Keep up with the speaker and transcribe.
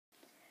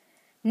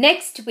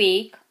Next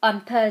week, on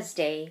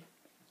Thursday,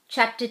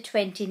 Chapter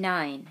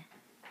 29.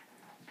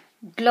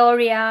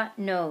 Gloria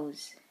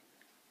knows.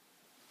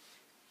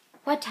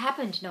 What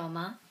happened,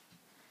 Norma?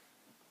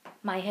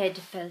 My head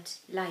felt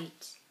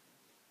light.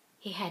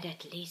 He had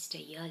at least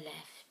a year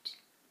left.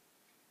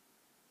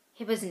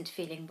 He wasn't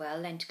feeling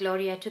well, and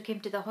Gloria took him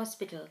to the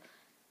hospital,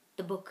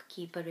 the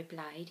bookkeeper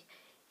replied.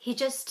 He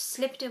just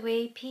slipped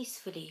away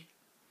peacefully.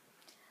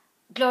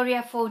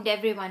 Gloria phoned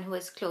everyone who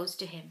was close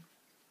to him.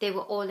 They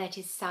were all at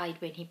his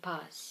side when he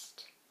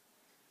passed.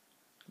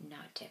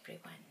 Not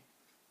everyone.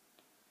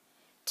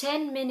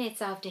 10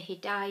 minutes after he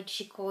died,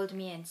 she called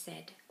me and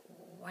said,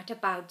 "What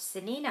about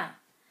Selina?"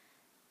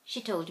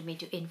 She told me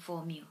to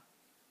inform you.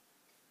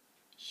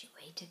 She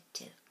waited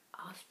till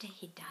after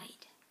he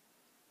died.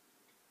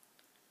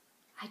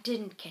 I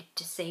didn't get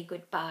to say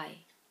goodbye,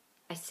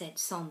 I said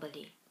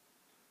somberly.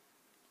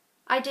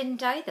 I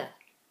didn't either,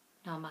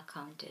 Norma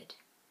countered.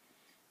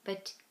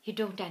 But you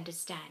don't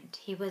understand.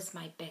 He was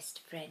my best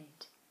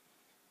friend.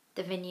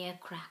 The veneer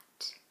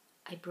cracked.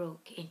 I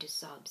broke into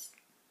sobs.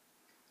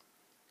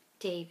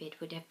 David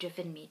would have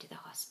driven me to the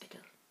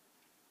hospital.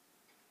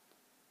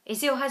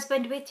 Is your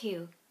husband with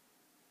you?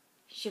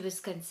 She was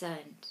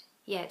concerned.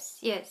 Yes,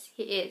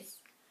 he is.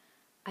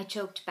 I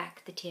choked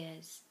back the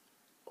tears.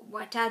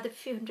 What are the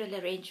funeral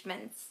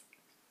arrangements?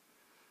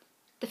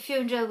 The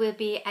funeral will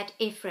be at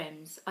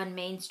Ephraim's on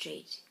Main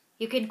Street.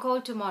 You can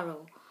call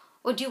tomorrow.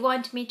 Or do you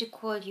want me to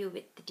call you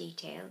with the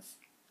details?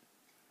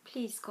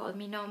 Please call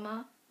me,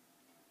 Norma.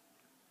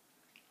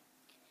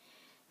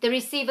 The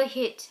receiver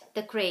hit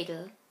the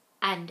cradle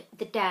and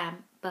the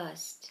dam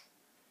burst.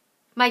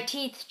 My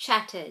teeth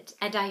chattered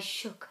and I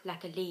shook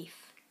like a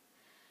leaf.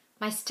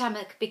 My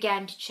stomach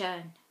began to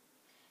churn.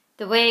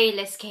 The wail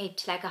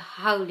escaped like a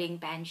howling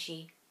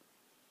banshee.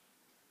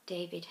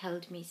 David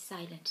held me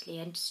silently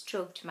and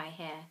stroked my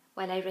hair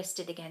while I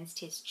rested against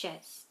his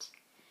chest.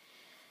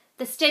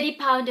 The steady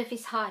pound of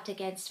his heart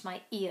against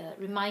my ear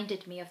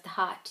reminded me of the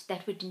heart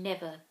that would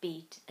never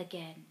beat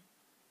again.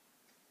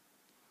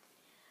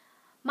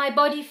 My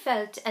body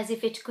felt as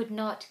if it could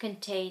not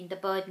contain the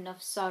burden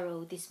of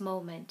sorrow this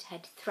moment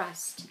had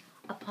thrust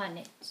upon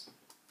it.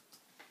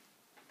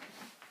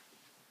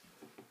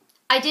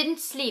 I didn't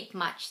sleep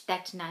much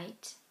that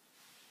night.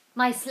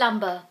 My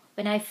slumber,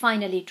 when I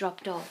finally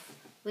dropped off,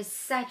 was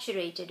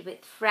saturated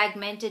with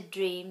fragmented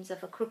dreams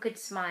of a crooked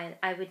smile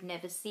I would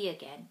never see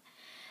again,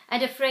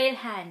 and a frail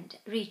hand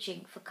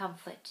reaching for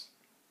comfort.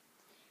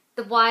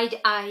 The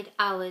wide-eyed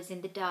hours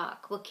in the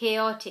dark were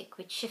chaotic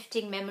with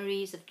shifting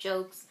memories of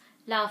jokes,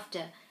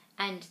 laughter,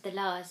 and the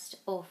last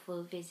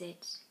awful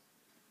visit.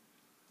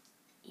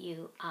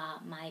 You are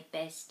my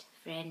best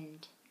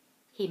friend,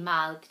 he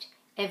mouthed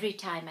every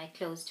time I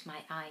closed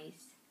my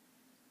eyes.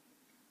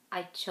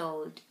 I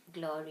told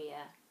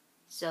Gloria,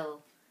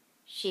 so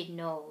she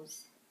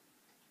knows.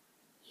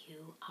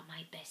 You are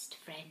my best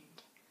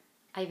friend,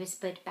 I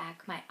whispered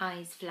back, my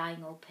eyes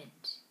flying open.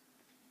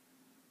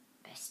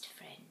 Best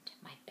friend,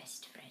 my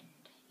best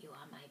friend, you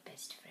are my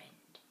best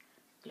friend.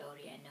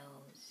 Gloria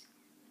knows,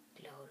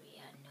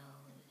 Gloria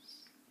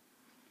knows.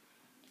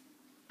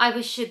 I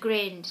was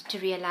chagrined to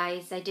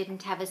realize I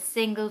didn't have a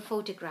single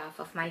photograph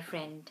of my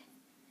friend.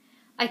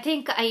 I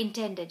think I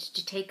intended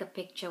to take a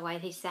picture while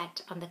he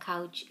sat on the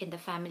couch in the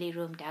family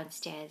room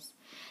downstairs,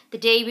 the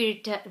day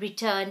we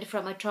returned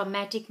from a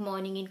traumatic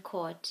morning in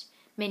court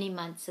many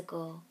months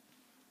ago.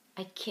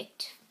 I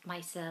kicked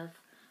myself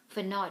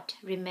for not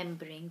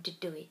remembering to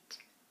do it.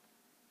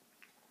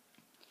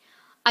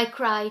 I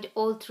cried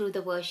all through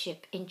the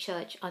worship in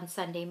church on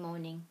Sunday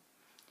morning.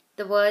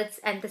 The words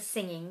and the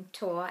singing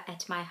tore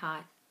at my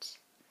heart.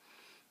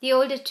 The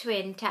older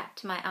twin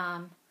tapped my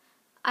arm.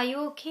 Are you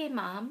okay,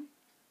 Mom?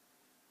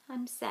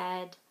 I'm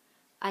sad,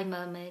 I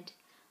murmured.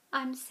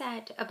 I'm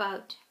sad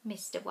about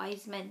Mr.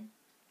 Wiseman.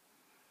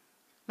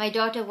 My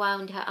daughter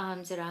wound her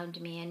arms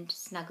around me and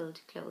snuggled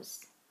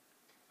close.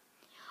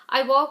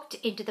 I walked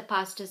into the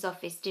pastor's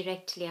office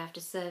directly after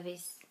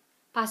service.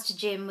 Pastor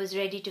Jim was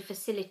ready to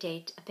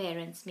facilitate a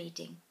parents'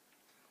 meeting.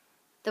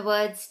 The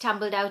words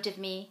tumbled out of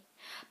me.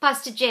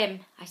 Pastor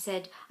Jim, I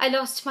said, I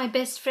lost my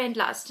best friend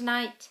last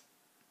night.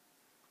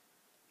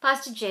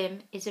 Pastor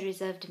Jim is a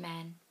reserved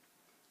man.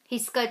 He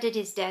skirted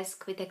his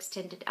desk with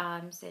extended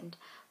arms and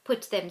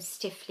put them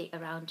stiffly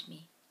around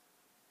me.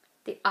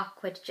 The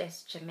awkward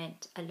gesture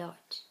meant a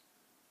lot.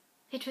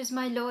 It was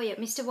my lawyer,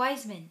 Mr.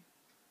 Wiseman.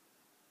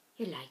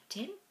 You liked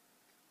him?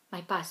 My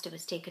pastor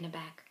was taken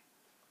aback.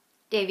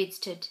 David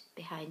stood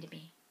behind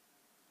me.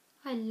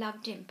 I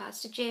loved him,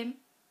 Pastor Jim.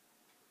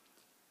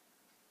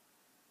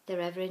 The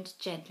reverend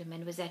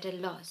gentleman was at a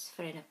loss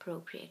for an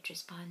appropriate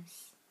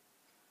response.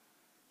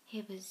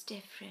 He was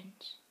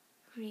different,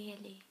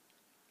 really.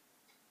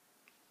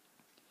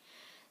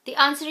 The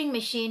answering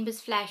machine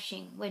was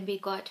flashing when we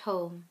got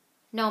home.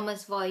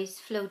 Norma's voice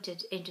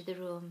floated into the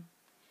room.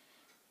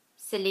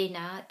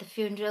 Selina, the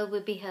funeral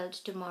will be held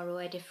tomorrow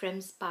at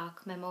Ephraim's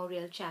Park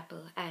Memorial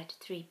Chapel at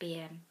 3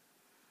 p.m.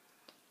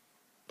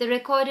 The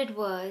recorded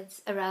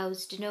words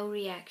aroused no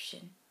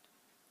reaction.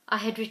 I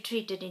had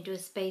retreated into a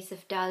space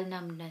of dull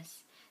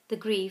numbness, the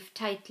grief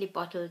tightly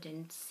bottled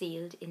and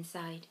sealed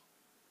inside.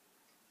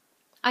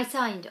 I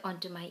signed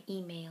onto my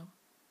email.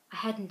 I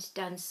hadn't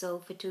done so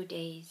for 2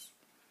 days.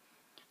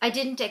 I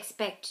didn't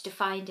expect to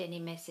find any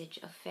message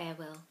of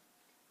farewell.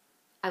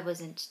 I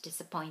wasn't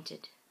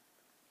disappointed.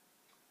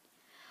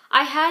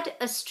 I had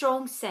a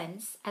strong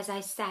sense as I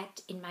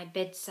sat in my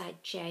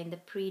bedside chair in the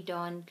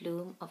pre-dawn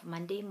gloom of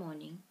Monday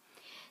morning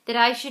that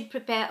I should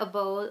prepare a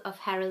bowl of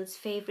Harold's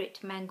favorite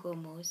mango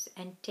mousse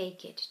and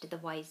take it to the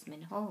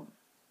Wiseman home.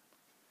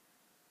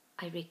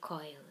 I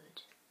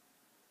recoiled.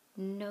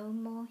 No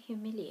more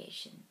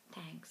humiliation,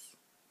 thanks.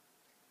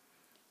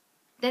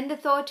 Then the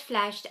thought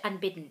flashed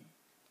unbidden.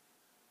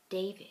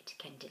 David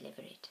can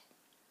deliver it.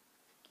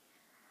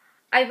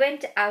 I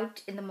went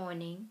out in the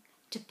morning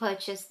to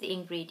purchase the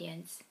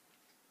ingredients.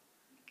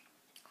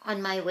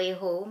 On my way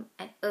home,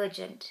 an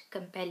urgent,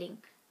 compelling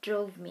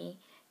drove me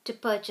to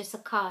purchase a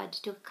card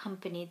to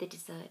accompany the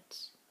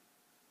dessert.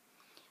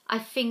 I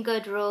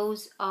fingered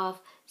rows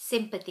of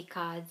sympathy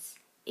cards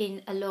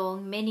in a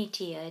long,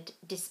 many-tiered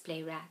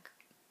display rack.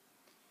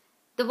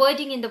 The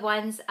wording in the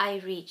ones I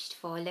reached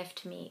for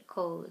left me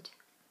cold.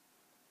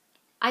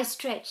 I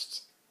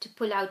stretched to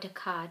pull out a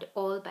card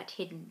all but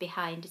hidden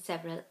behind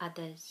several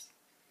others.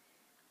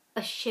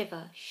 A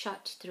shiver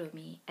shot through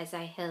me as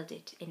I held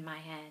it in my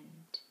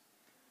hand.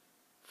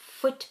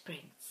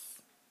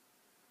 Footprints.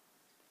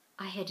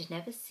 I had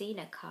never seen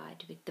a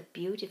card with the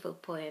beautiful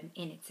poem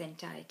in its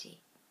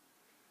entirety.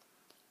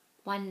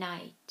 One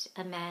night,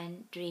 a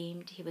man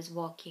dreamed he was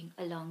walking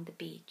along the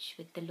beach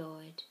with the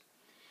Lord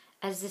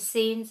as the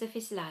scenes of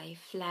his life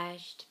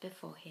flashed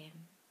before him.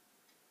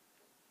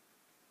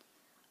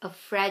 A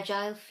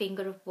fragile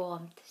finger of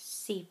warmth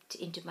seeped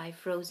into my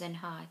frozen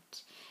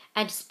heart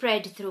and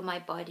spread through my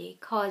body,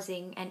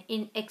 causing an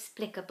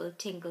inexplicable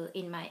tingle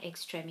in my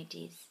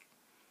extremities.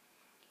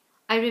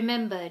 I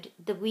remembered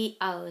the wee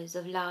hours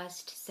of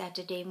last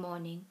Saturday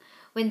morning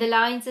when the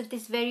lines of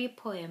this very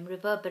poem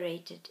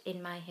reverberated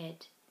in my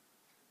head.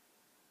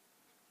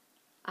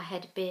 I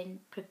had been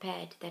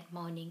prepared that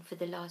morning for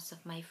the loss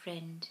of my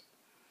friend.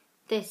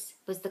 This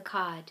was the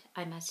card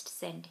I must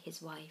send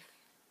his wife.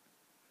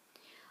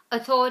 A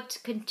thought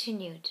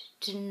continued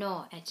to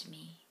gnaw at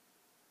me.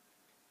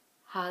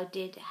 How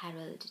did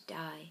Harold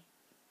die?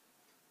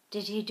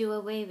 Did he do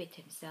away with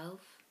himself?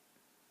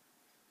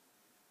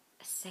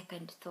 A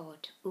second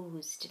thought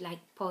oozed like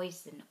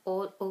poison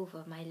all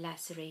over my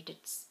lacerated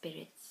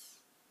spirits.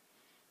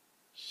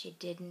 She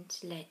didn't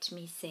let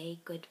me say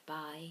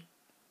goodbye.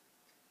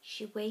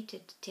 She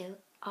waited till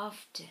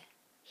after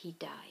he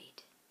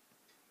died.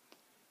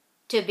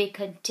 To be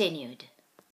continued.